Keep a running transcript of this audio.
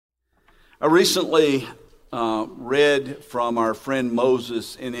I recently read from our friend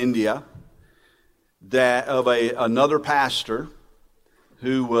Moses in India that of another pastor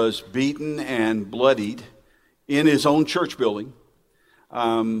who was beaten and bloodied in his own church building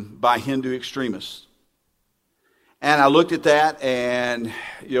by Hindu extremists. And I looked at that and,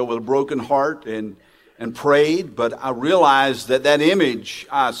 with a broken heart and prayed, but I realized that image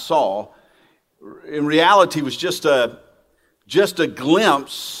I saw in reality was just a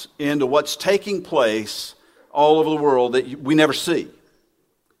glimpse into what's taking place all over the world that we never see.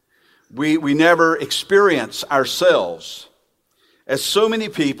 We never experience ourselves as so many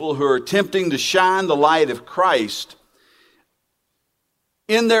people who are attempting to shine the light of Christ.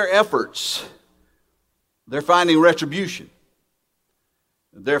 In their efforts, they're finding retribution.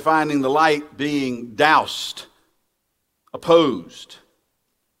 They're finding the light being doused, opposed.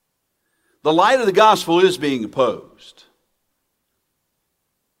 The light of the gospel is being opposed.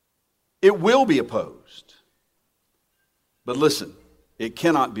 It will be opposed. But listen, it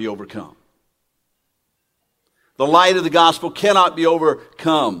cannot be overcome. The light of the gospel cannot be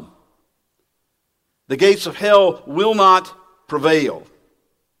overcome. The gates of hell will not prevail.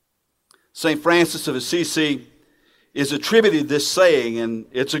 St. Francis of Assisi is attributed this saying, and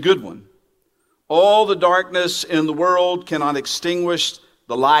it's a good one. All the darkness in the world cannot extinguish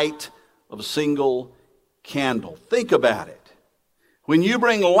the light of a single candle. Think about it. When you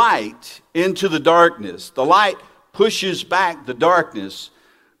bring light into the darkness, the light pushes back the darkness,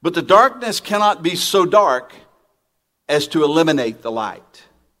 but the darkness cannot be so dark as to eliminate the light.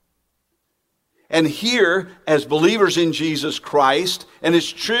 And here, as believers in Jesus Christ, and it's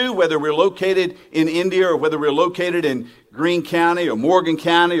true whether we're located in India or whether we're located in Greene County or Morgan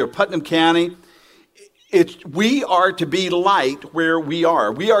County or Putnam County, we are to be light where we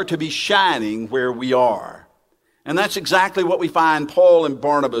are. We are to be shining where we are. And that's exactly what we find Paul and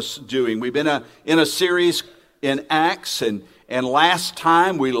Barnabas doing. We've been in a series in Acts, and last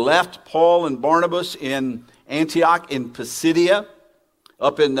time we left Paul and Barnabas in Antioch in Pisidia,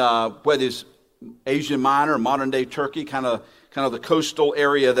 up in what is Asia Minor, modern-day Turkey, kind of the coastal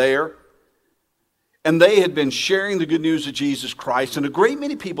area there. And they had been sharing the good news of Jesus Christ, and a great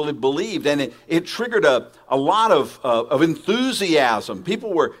many people had believed, and it triggered a lot of enthusiasm.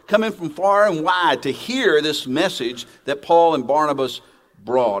 People were coming from far and wide to hear this message that Paul and Barnabas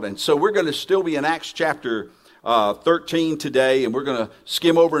brought. And so we're going to still be in Acts chapter 13 today, and we're going to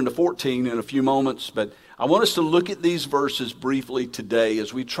skim over into 14 in a few moments. But I want us to look at these verses briefly today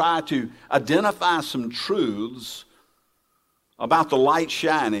as we try to identify some truths about the light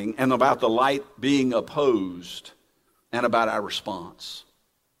shining and about the light being opposed and about our response.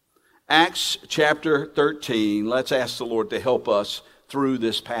 Acts chapter 13, let's ask the Lord to help us through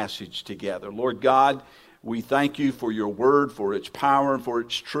this passage together. Lord God, we thank you for your word, for its power and for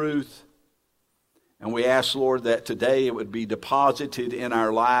its truth. And we ask, Lord, that today it would be deposited in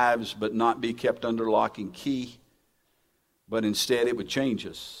our lives but not be kept under lock and key, but instead it would change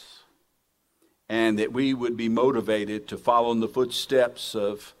us. And that we would be motivated to follow in the footsteps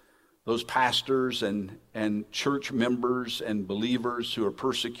of those pastors and church members and believers who are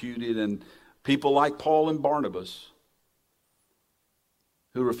persecuted, and people like Paul and Barnabas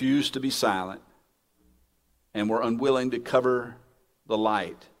who refused to be silent and were unwilling to cover the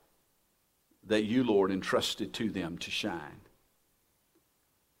light that you, Lord, entrusted to them to shine.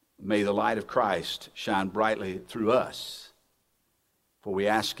 May the light of Christ shine brightly through us. For we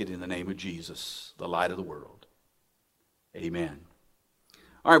ask it in the name of Jesus, the light of the world. Amen.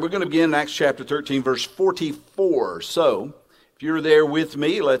 All right, we're going to begin in Acts chapter 13, verse 44. So, if you're there with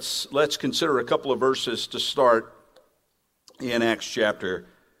me, let's consider a couple of verses to start in Acts chapter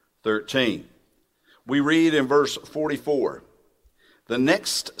 13. We read in verse 44, the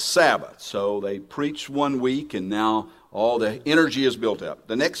next Sabbath, so they preached 1 week and now all the energy is built up.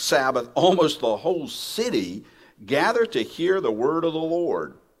 The next Sabbath, almost the whole city gathered to hear the word of the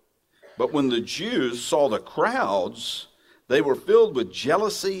Lord. But when the Jews saw the crowds, they were filled with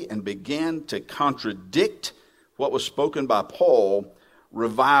jealousy and began to contradict what was spoken by Paul,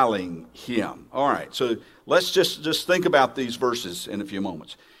 reviling him. All right, so let's just think about these verses in a few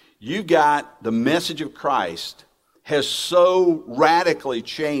moments. You got the message of Christ has so radically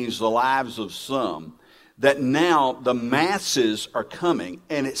changed the lives of some that now the masses are coming,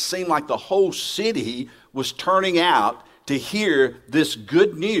 and it seemed like the whole city was turning out to hear this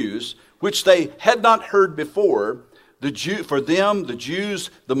good news, which they had not heard before. For them, the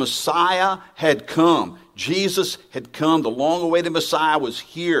Jews, the Messiah had come. Jesus had come. The long-awaited Messiah was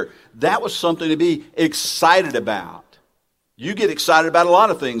here. That was something to be excited about. You get excited about a lot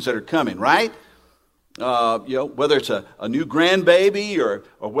of things that are coming, right? Whether it's a new grandbaby or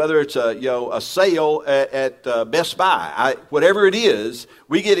whether it's a sale at Best Buy, whatever it is,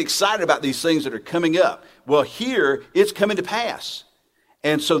 we get excited about these things that are coming up. Well, here it's coming to pass,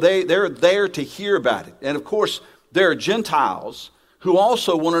 and so they're there to hear about it. And of course, there are Gentiles who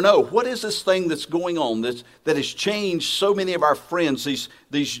also want to know, what is this thing that's going on that has changed so many of our friends,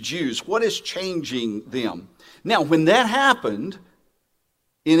 these Jews? What is changing them? Now, when that happened,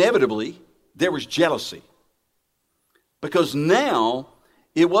 inevitably, there was jealousy. Because now,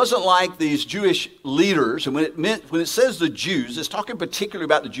 it wasn't like these Jewish leaders, and when it says the Jews, it's talking particularly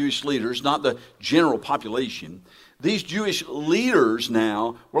about the Jewish leaders, not the general population. These Jewish leaders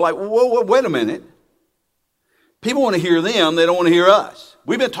now were like, whoa, wait a minute. People want to hear them, they don't want to hear us.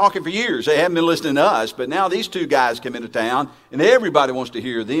 We've been talking for years, they haven't been listening to us, but now these two guys come into town, and everybody wants to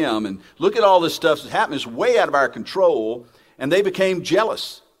hear them, and look at all this stuff that's happening, it's way out of our control, and they became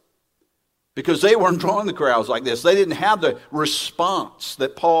jealous. Because they weren't drawing the crowds like this. They didn't have the response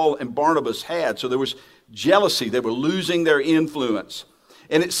that Paul and Barnabas had. So there was jealousy. They were losing their influence.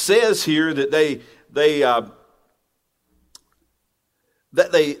 And it says here that they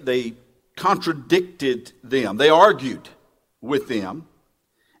contradicted them. They argued with them.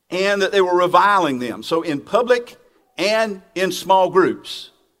 And that they were reviling them. So in public and in small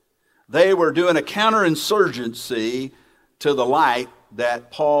groups, they were doing a counterinsurgency to the light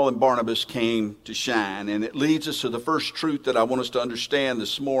that Paul and Barnabas came to shine. And it leads us to the first truth that I want us to understand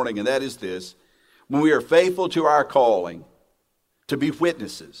this morning, and that is this. When we are faithful to our calling to be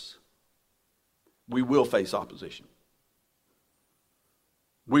witnesses, we will face opposition.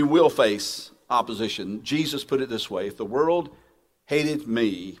 We will face opposition. Jesus put it this way: if the world hated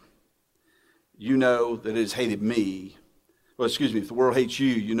me, you know that it has hated me. Well, excuse me, if the world hates you,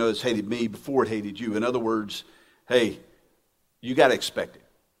 you know it's hated me before it hated you. In other words, hey, you got to expect it.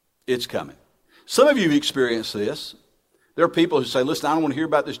 It's coming. Some of you have experienced this. There are people who say, listen, I don't want to hear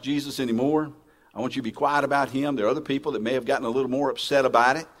about this Jesus anymore. I want you to be quiet about him. There are other people that may have gotten a little more upset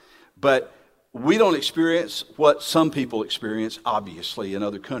about it. But we don't experience what some people experience, obviously, in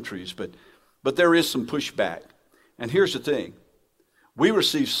other countries. But there is some pushback. And here's the thing. We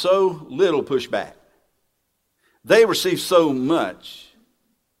receive so little pushback. They receive so much.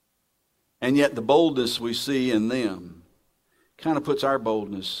 And yet the boldness we see in them kind of puts our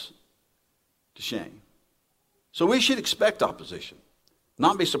boldness to shame. So we should expect opposition,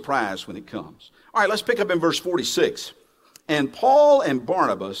 not be surprised when it comes. All right, let's pick up in verse 46. And Paul and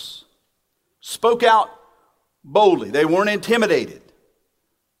Barnabas spoke out boldly. They weren't intimidated.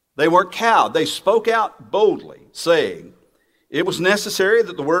 They weren't cowed. They spoke out boldly, saying, it was necessary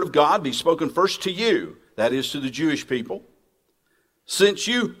that the word of God be spoken first to you, that is to the Jewish people, since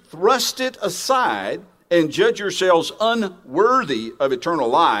you thrust it aside and judge yourselves unworthy of eternal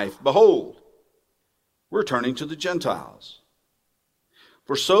life, behold, we're turning to the Gentiles.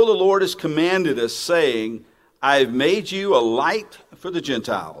 For so the Lord has commanded us, saying, I have made you a light for the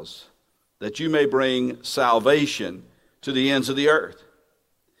Gentiles, that you may bring salvation to the ends of the earth.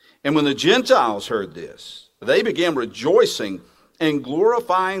 And when the Gentiles heard this, they began rejoicing and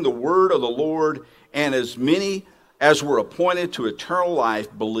glorifying the word of the Lord, and as many as were appointed to eternal life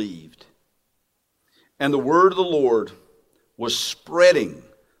believed. And the word of the Lord was spreading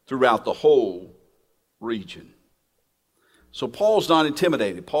throughout the whole region. So Paul's not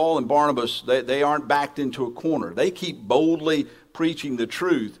intimidated. Paul and Barnabas, they aren't backed into a corner. They keep boldly preaching the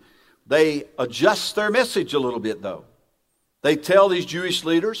truth. They adjust their message a little bit, though. They tell these Jewish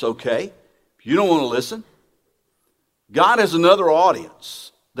leaders, okay, if you don't want to listen, God has another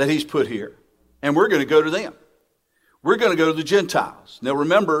audience that he's put here, and we're going to go to them. We're going to go to the Gentiles. Now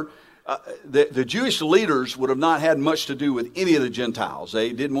remember, the Jewish leaders would have not had much to do with any of the Gentiles.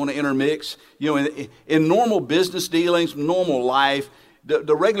 They didn't want to intermix. You know, in normal business dealings, normal life,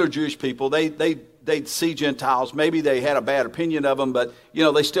 the regular Jewish people, they'd see Gentiles. Maybe they had a bad opinion of them, but you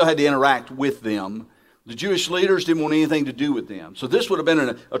know, they still had to interact with them. The Jewish leaders didn't want anything to do with them. So this would have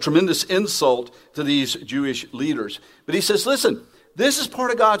been a tremendous insult to these Jewish leaders. But he says, listen, this is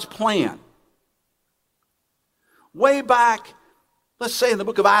part of God's plan. Way back, let's say in the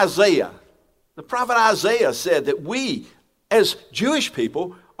book of Isaiah, the prophet Isaiah said that we, as Jewish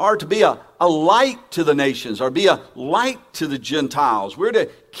people, are to be a light to the nations, or be a light to the Gentiles. We're to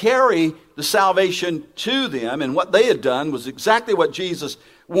carry the salvation to them. And what they had done was exactly what Jesus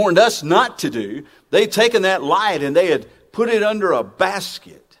warned us not to do. They'd taken that light and they had put it under a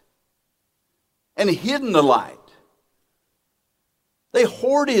basket and hidden the light. They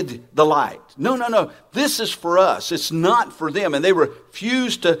hoarded the light. No. This is for us. It's not for them. And they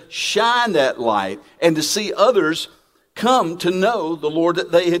refused to shine that light and to see others come to know the Lord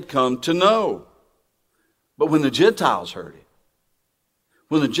that they had come to know. But when the Gentiles heard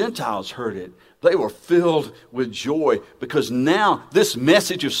it, they were filled with joy because now this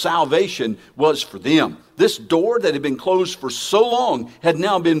message of salvation was for them. This door that had been closed for so long had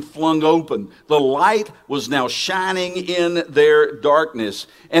now been flung open. The light was now shining in their darkness.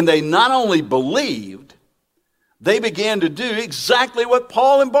 And they not only believed, they began to do exactly what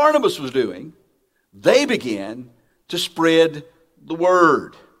Paul and Barnabas was doing. They began to spread the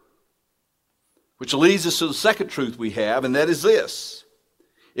word. Which leads us to the second truth we have, and that is this.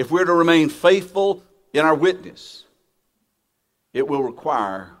 If we're to remain faithful in our witness, it will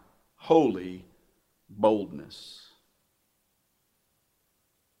require holy boldness.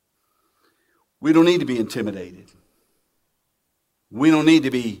 We don't need to be intimidated. We don't need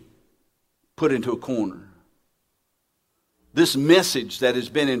to be put into a corner. This message that has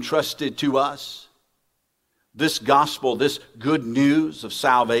been entrusted to us, this gospel, this good news of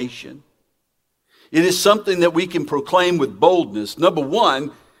salvation, it is something that we can proclaim with boldness. Number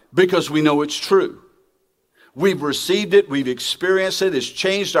one, because we know it's true. We've received it, we've experienced it, it's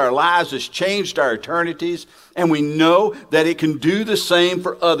changed our lives, it's changed our eternities, and we know that it can do the same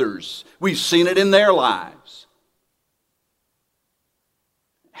for others. We've seen it in their lives.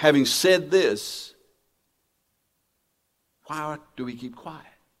 Having said this, why do we keep quiet?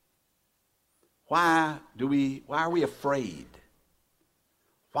 Why are we afraid?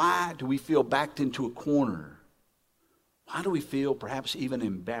 Why do we feel backed into a corner? Why do we feel perhaps even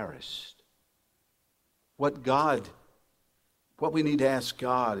embarrassed? What we need to ask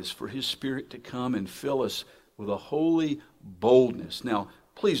God is for His Spirit to come and fill us with a holy boldness. Now,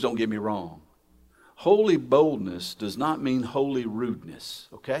 please don't get me wrong. Holy boldness does not mean holy rudeness,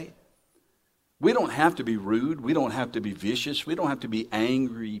 okay? We don't have to be rude. We don't have to be vicious. We don't have to be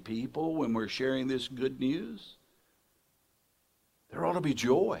angry people when we're sharing this good news. There ought to be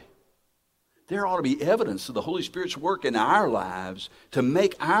joy. There ought to be evidence of the Holy Spirit's work in our lives to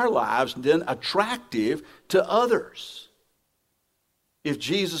make our lives then attractive to others. If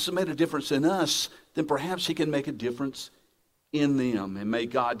Jesus has made a difference in us, then perhaps He can make a difference in them. And may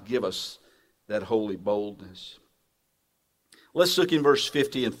God give us that holy boldness. Let's look in verse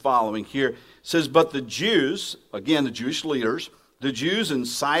 50 and following here. It says, but the Jews, again the Jewish leaders, the Jews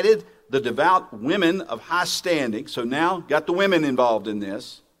incited the devout women of high standing. So now got the women involved in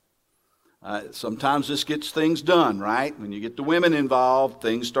this. Sometimes this gets things done, right? When you get the women involved,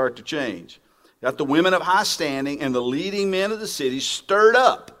 things start to change. Got the women of high standing and the leading men of the city stirred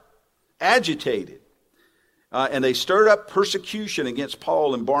up, agitated. And they stirred up persecution against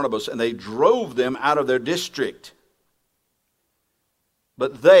Paul and Barnabas, and they drove them out of their district.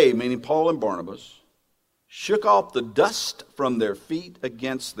 But they, meaning Paul and Barnabas, shook off the dust from their feet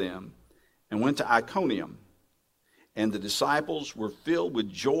against them and went to Iconium. And the disciples were filled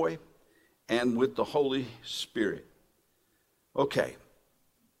with joy and with the Holy Spirit. Okay.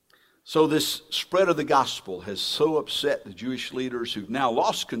 So this spread of the gospel has so upset the Jewish leaders who've now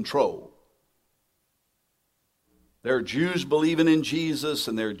lost control. There are Jews believing in Jesus,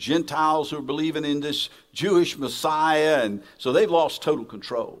 and there are Gentiles who are believing in this Jewish Messiah, and so they've lost total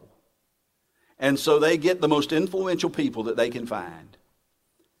control. And so they get the most influential people that they can find.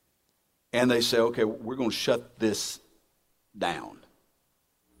 And they say, okay, we're going to shut this down.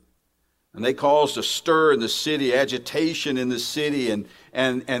 And they caused a stir in the city, agitation in the city,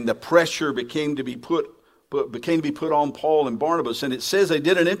 and the pressure became to be put on Paul and Barnabas. And it says they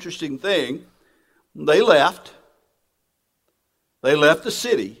did an interesting thing. They left. They left the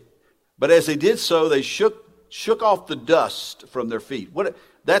city. But as they did so, they shook off the dust from their feet.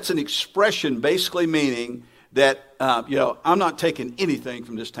 That's an expression basically meaning that, I'm not taking anything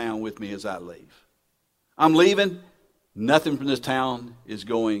from this town with me as I leave. I'm leaving. Nothing from this town is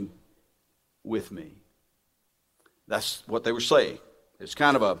going with me. That's what they were saying. It's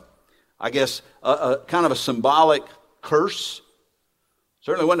kind of a symbolic curse.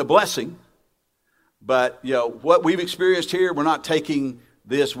 Certainly wasn't a blessing. But, what we've experienced here, we're not taking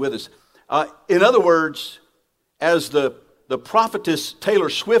this with us. In other words, as the prophetess Taylor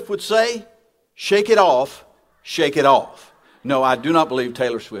Swift would say, shake it off, shake it off. No, I do not believe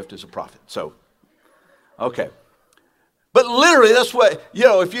Taylor Swift is a prophet. So, okay. But literally, that's what,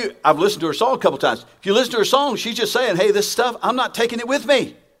 I've listened to her song a couple times. If you listen to her song, she's just saying, hey, this stuff, I'm not taking it with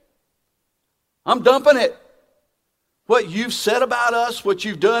me. I'm dumping it. What you've said about us, what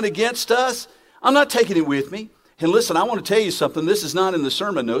you've done against us, I'm not taking it with me. And listen, I want to tell you something. This is not in the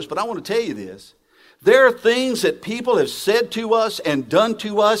sermon notes, but I want to tell you this. There are things that people have said to us and done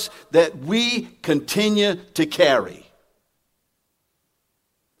to us that we continue to carry.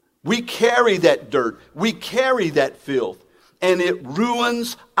 We carry that dirt. We carry that filth. And it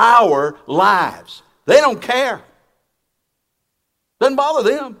ruins our lives. They don't care. Doesn't bother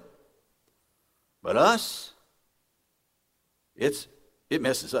them. But us, it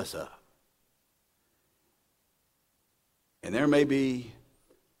messes us up. And there may be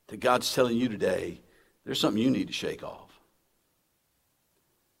that God's telling you today, there's something you need to shake off.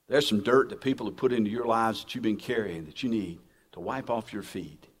 There's some dirt that people have put into your lives that you've been carrying that you need to wipe off your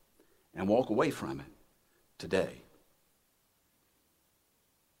feet and walk away from it today.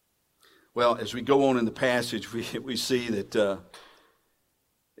 Well, as we go on in the passage, we see that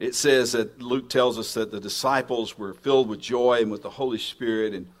it says that Luke tells us that the disciples were filled with joy and with the Holy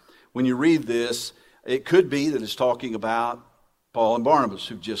Spirit. And when you read this, it could be that it's talking about Paul and Barnabas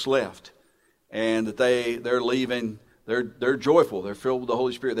who've just left. And that they're leaving, they're joyful, they're filled with the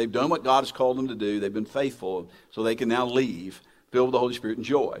Holy Spirit. They've done what God has called them to do. They've been faithful, so they can now leave, filled with the Holy Spirit and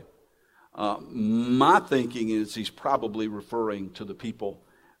joy. My thinking is he's probably referring to the people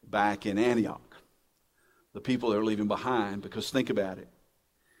back in Antioch. The people they're leaving behind, because think about it.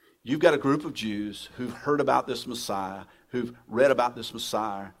 You've got a group of Jews who've heard about this Messiah, who've read about this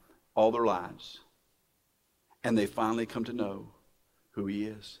Messiah all their lives. And they finally come to know who he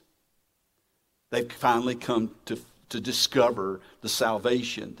is. They've finally come to discover the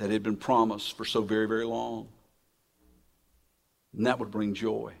salvation that had been promised for so very, very long. And that would bring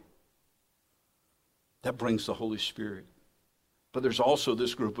joy. That brings the Holy Spirit. But there's also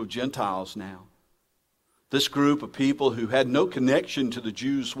this group of Gentiles now. This group of people who had no connection to the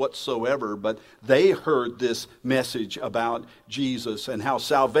Jews whatsoever, but they heard this message about Jesus and how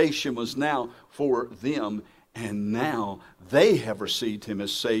salvation was now for them. And now they have received him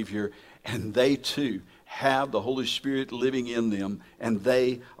as Savior, and they too have the Holy Spirit living in them, and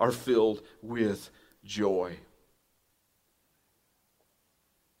they are filled with joy.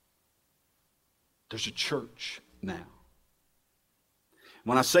 There's a church now.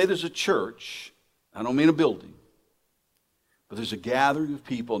 When I say there's a church, I don't mean a building, but there's a gathering of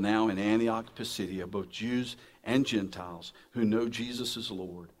people now in Antioch, Pisidia, both Jews and Gentiles, who know Jesus is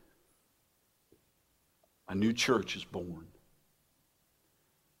Lord. A new church is born.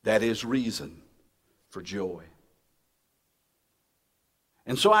 That is reason for joy.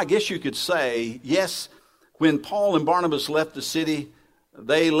 And so I guess you could say, yes, when Paul and Barnabas left the city,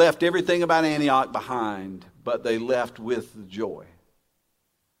 they left everything about Antioch behind, but they left with joy.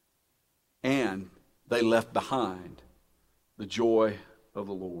 And they left behind the joy of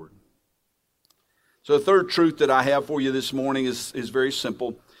the Lord. So the third truth that I have for you this morning is very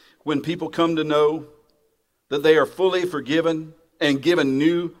simple. When people come to know that they are fully forgiven and given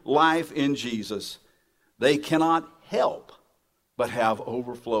new life in Jesus, they cannot help but have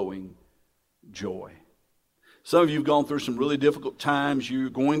overflowing joy. Some of you have gone through some really difficult times. You're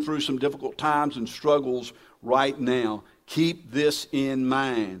going through some difficult times and struggles right now. Keep this in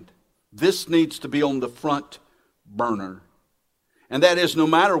mind. This needs to be on the front burner. And that is, no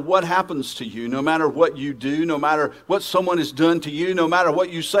matter what happens to you, no matter what you do, no matter what someone has done to you, no matter what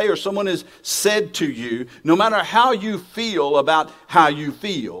you say or someone has said to you, no matter how you feel about how you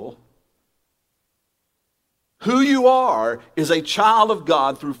feel, who you are is a child of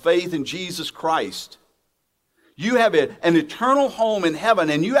God through faith in Jesus Christ. You have an eternal home in heaven,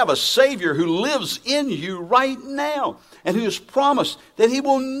 and you have a Savior who lives in you right now, and who has promised that he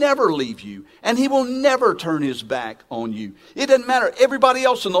will never leave you, and he will never turn his back on you. It doesn't matter. Everybody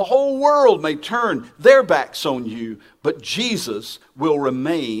else in the whole world may turn their backs on you, but Jesus will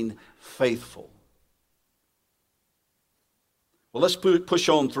remain faithful. Well, let's push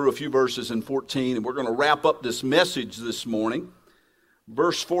on through a few verses in 14, and we're going to wrap up this message this morning.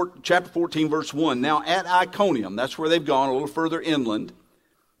 Chapter 14, verse 1. Now at Iconium, that's where they've gone, a little further inland.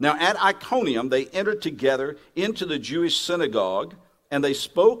 Now at Iconium, they entered together into the Jewish synagogue, and they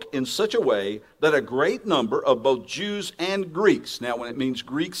spoke in such a way that a great number of both Jews and Greeks. Now when it means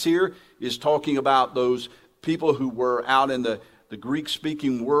Greeks here, is talking about those people who were out in the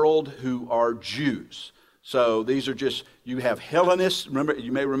Greek-speaking world who are Jews. So these are just, you have Hellenists, remember,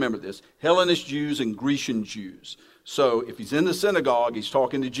 you may remember this, Hellenist Jews and Grecian Jews. So if he's in the synagogue, he's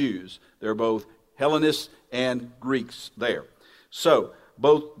talking to Jews. They're both Hellenists and Greeks there. So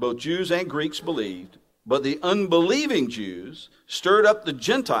both Jews and Greeks believed, but the unbelieving Jews stirred up the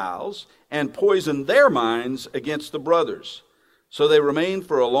Gentiles and poisoned their minds against the brothers. So they remained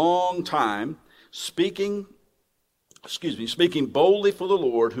for a long time, speaking boldly for the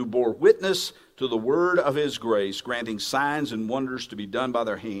Lord, who bore witness to the word of his grace, granting signs and wonders to be done by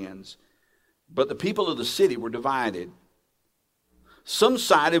their hands. But the people of the city were divided. Some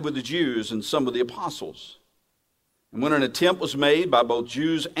sided with the Jews and some with the apostles. And when an attempt was made by both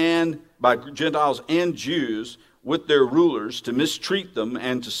by Gentiles and Jews with their rulers to mistreat them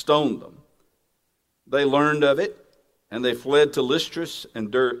and to stone them, they learned of it, and they fled to Lystra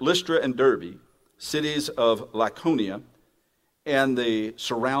and Derbe, cities of Lycaonia, and the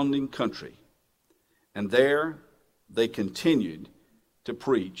surrounding country. And there they continued to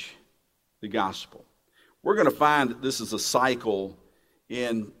preach the gospel. We're going to find that this is a cycle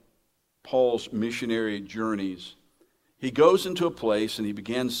in Paul's missionary journeys. He goes into a place and he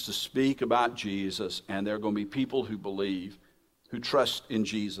begins to speak about Jesus, and there are going to be people who believe, who trust in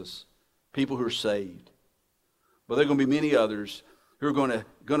Jesus, people who are saved. But there are going to be many others who are going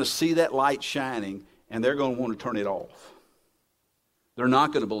to see that light shining, and they're going to want to turn it off. They're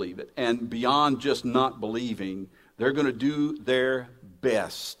not going to believe it. And beyond just not believing, they're going to do their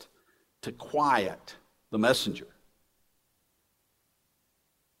best to quiet the messenger,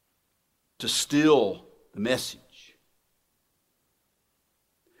 to still the message.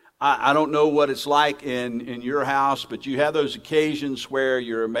 I don't know what it's like in your house, but you have those occasions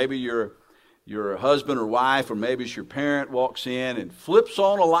where maybe your husband or wife, or maybe it's your parent, walks in and flips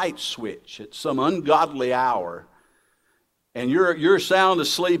on a light switch at some ungodly hour, and you're sound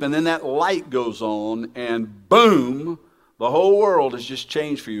asleep, and then that light goes on, and boom, the whole world has just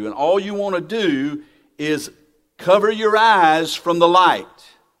changed for you, and all you want to do is cover your eyes from the light.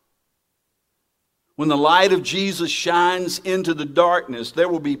 When the light of Jesus shines into the darkness, there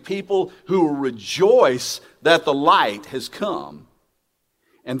will be people who will rejoice that the light has come.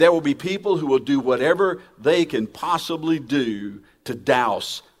 And there will be people who will do whatever they can possibly do to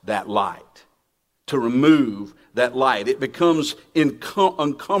douse that light, to remove that light. It becomes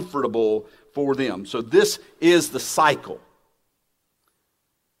uncomfortable for them. So this is the cycle.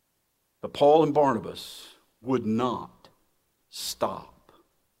 But Paul and Barnabas would not stop.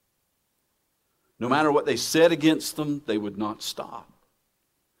 No matter what they said against them, they would not stop.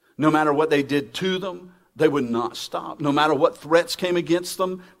 No matter what they did to them, they would not stop. No matter what threats came against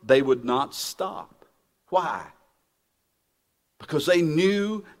them, they would not stop. Why? Because they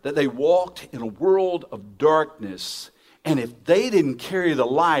knew that they walked in a world of darkness, and if they didn't carry the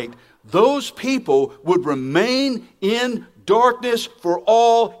light, those people would remain in darkness for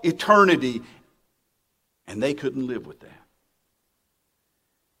all eternity, and they couldn't live with that.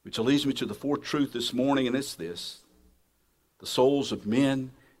 Which leads me to the fourth truth this morning, and it's this: the souls of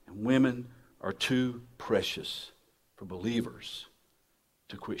men and women are too precious for believers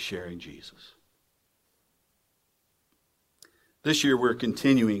to quit sharing Jesus. This year we're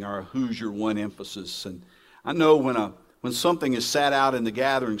continuing our Who's Your One emphasis, and I know when something is sat out in the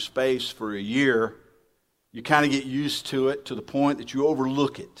gathering space for a year, you kind of get used to it to the point that you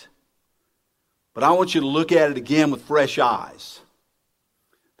overlook it. But I want you to look at it again with fresh eyes.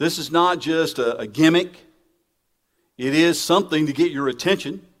 This is not just a gimmick. It is something to get your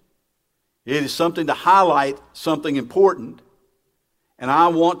attention. It is something to highlight something important. And I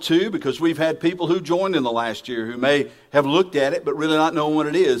want to, because we've had people who joined in the last year who may have looked at it but really not known what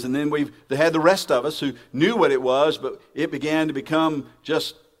it is. And then we've had the rest of us who knew what it was, but it began to become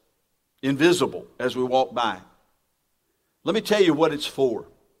just invisible as we walked by. Let me tell you what it's for.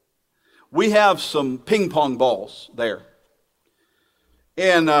 We have some ping pong balls there.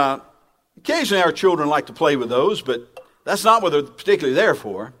 And occasionally our children like to play with those, but that's not what they're particularly there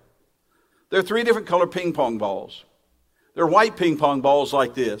for. There are 3 different color ping pong balls. They're white ping pong balls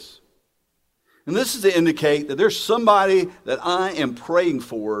like this. And this is to indicate that there's somebody that I am praying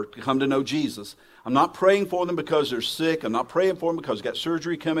for to come to know Jesus. I'm not praying for them because they're sick. I'm not praying for them because they've got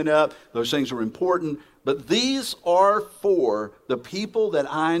surgery coming up. Those things are important. But these are for the people that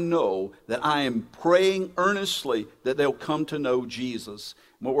I know that I am praying earnestly that they'll come to know Jesus.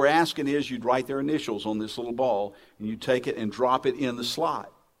 And what we're asking is you'd write their initials on this little ball, and you take it and drop it in the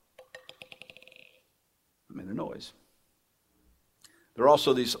slot. I made a noise. There are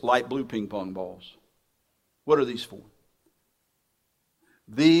also these light blue ping pong balls. What are these for?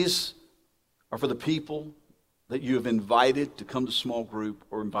 These are for the people that you have invited to come to small group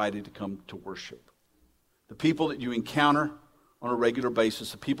or invited to come to worship. The people that you encounter on a regular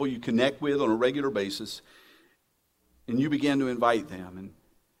basis, the people you connect with on a regular basis, and you begin to invite them.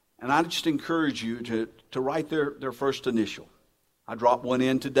 And I just encourage you to write their first initial. I dropped one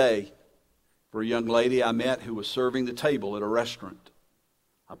in today for a young lady I met who was serving the table at a restaurant.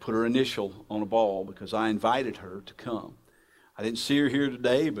 I put her initial on a ball because I invited her to come. I didn't see her here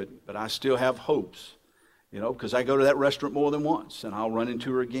today, but I still have hopes, because I go to that restaurant more than once, and I'll run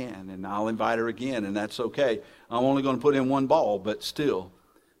into her again, and I'll invite her again, and that's okay. I'm only going to put in one ball, but still,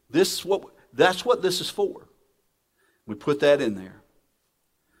 that's what this is for. We put that in there.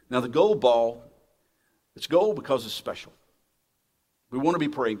 Now, the gold ball, it's gold because it's special. We want to be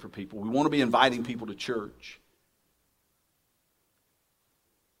praying for people. We want to be inviting people to church.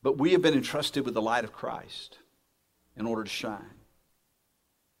 But we have been entrusted with the light of Christ in order to shine.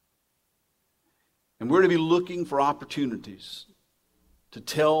 And we're to be looking for opportunities to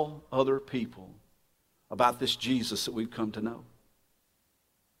tell other people about this Jesus that we've come to know.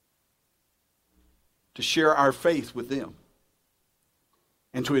 To share our faith with them.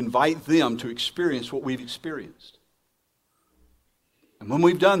 And to invite them to experience what we've experienced. And when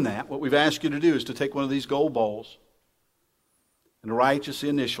we've done that, what we've asked you to do is to take one of these gold balls and to write just the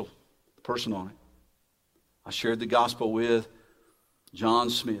initial, the person on it. I shared the gospel with John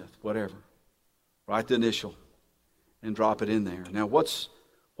Smith, whatever. Write the initial and drop it in there. Now, what's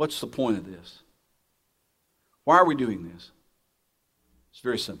the point of this? Why are we doing this? It's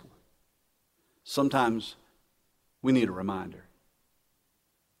very simple. Sometimes we need a reminder.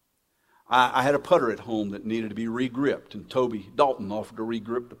 I had a putter at home that needed to be re-gripped, and Toby Dalton offered to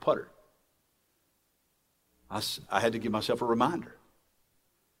re-grip the putter. I had to give myself a reminder.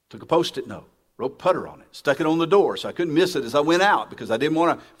 Took a Post-it note, wrote putter on it, stuck it on the door so I couldn't miss it as I went out because I didn't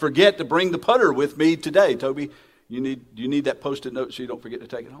want to forget to bring the putter with me today. Toby, do you need that Post-it note so you don't forget to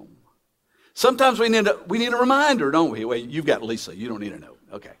take it home? Sometimes we need a reminder, don't we? Wait, you've got Lisa. You don't need a note.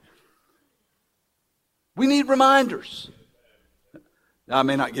 Okay. We need reminders. I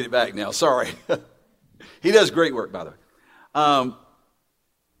may not get it back now. Sorry. He does great work, by the way.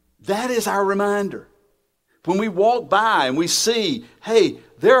 That is our reminder. When we walk by and we see, hey,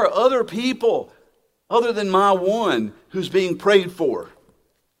 there are other people other than my one who's being prayed for.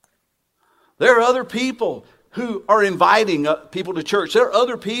 There are other people who are inviting people to church. There are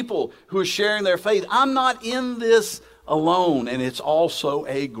other people who are sharing their faith. I'm not in this alone. And it's also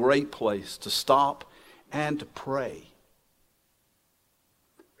a great place to stop and to pray.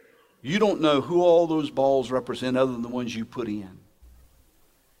 You don't know who all those balls represent other than the ones you put in.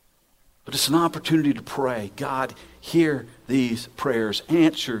 But it's an opportunity to pray. God, hear these prayers.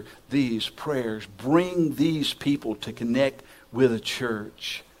 Answer these prayers. Bring these people to connect with a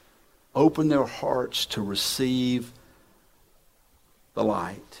church. Open their hearts to receive the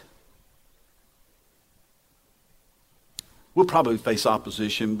light. We'll probably face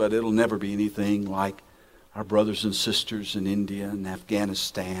opposition, but it'll never be anything like our brothers and sisters in India and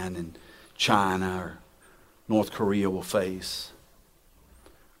Afghanistan and China or North Korea will face.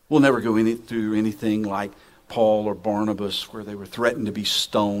 We'll never go through anything like Paul or Barnabas where they were threatened to be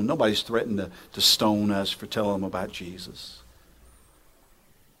stoned. Nobody's threatened to stone us for telling them about Jesus.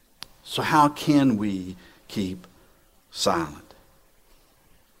 So how can we keep silent?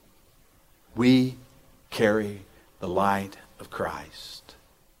 We carry the light of Christ.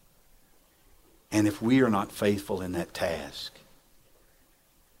 And if we are not faithful in that task,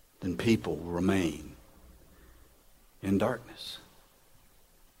 then people will remain in darkness.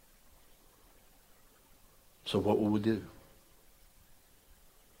 So what will we do?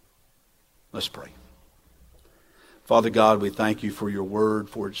 Let's pray. Father God, we thank you for your word,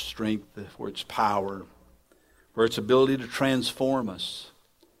 for its strength, for its power, for its ability to transform us.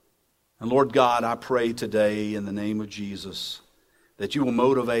 And Lord God, I pray today in the name of Jesus that you will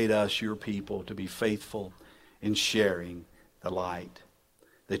motivate us, your people, to be faithful in sharing the light.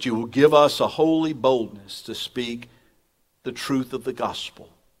 That you will give us a holy boldness to speak the truth of the gospel.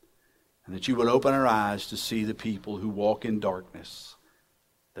 And that you would open our eyes to see the people who walk in darkness,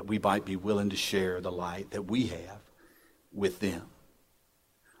 that we might be willing to share the light that we have with them.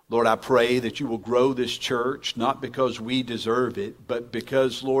 Lord, I pray that you will grow this church, not because we deserve it, but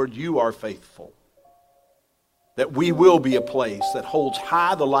because, Lord, you are faithful. That we will be a place that holds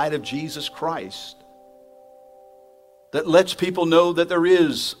high the light of Jesus Christ. That lets people know that there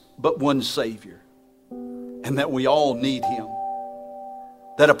is but one Savior. And that we all need him.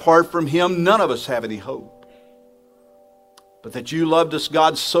 That apart from him, none of us have any hope. But that you loved us,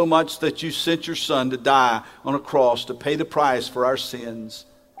 God, so much that you sent your Son to die on a cross to pay the price for our sins.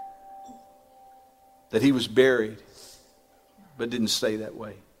 That he was buried, but didn't stay that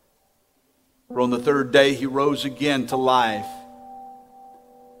way. For on the third day, he rose again to life.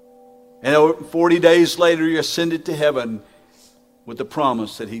 And 40 days later, he ascended to heaven with the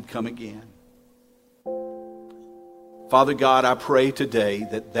promise that he'd come again. Father God, I pray today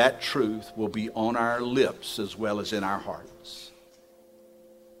that that truth will be on our lips as well as in our hearts.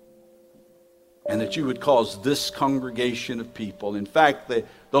 And that you would cause this congregation of people, in fact,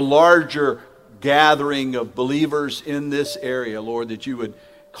 the larger gathering of believers in this area, Lord, that you would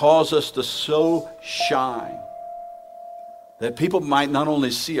cause us to so shine that people might not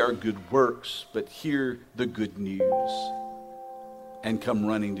only see our good works, but hear the good news and come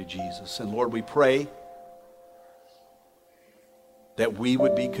running to Jesus. And Lord, we pray that we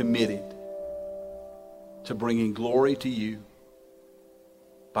would be committed to bringing glory to you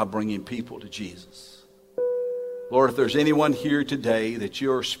by bringing people to Jesus. Lord, if there's anyone here today that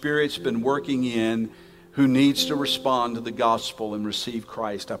your Spirit's been working in who needs to respond to the gospel and receive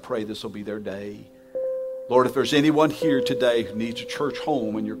Christ, I pray this will be their day. Lord, if there's anyone here today who needs a church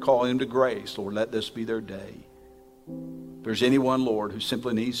home and you're calling them to grace, Lord, let this be their day. If there's anyone, Lord, who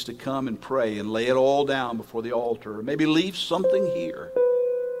simply needs to come and pray and lay it all down before the altar, or maybe leave something here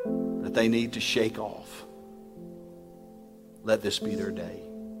that they need to shake off, let this be their day.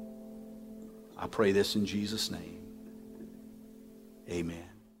 I pray this in Jesus' name. Amen.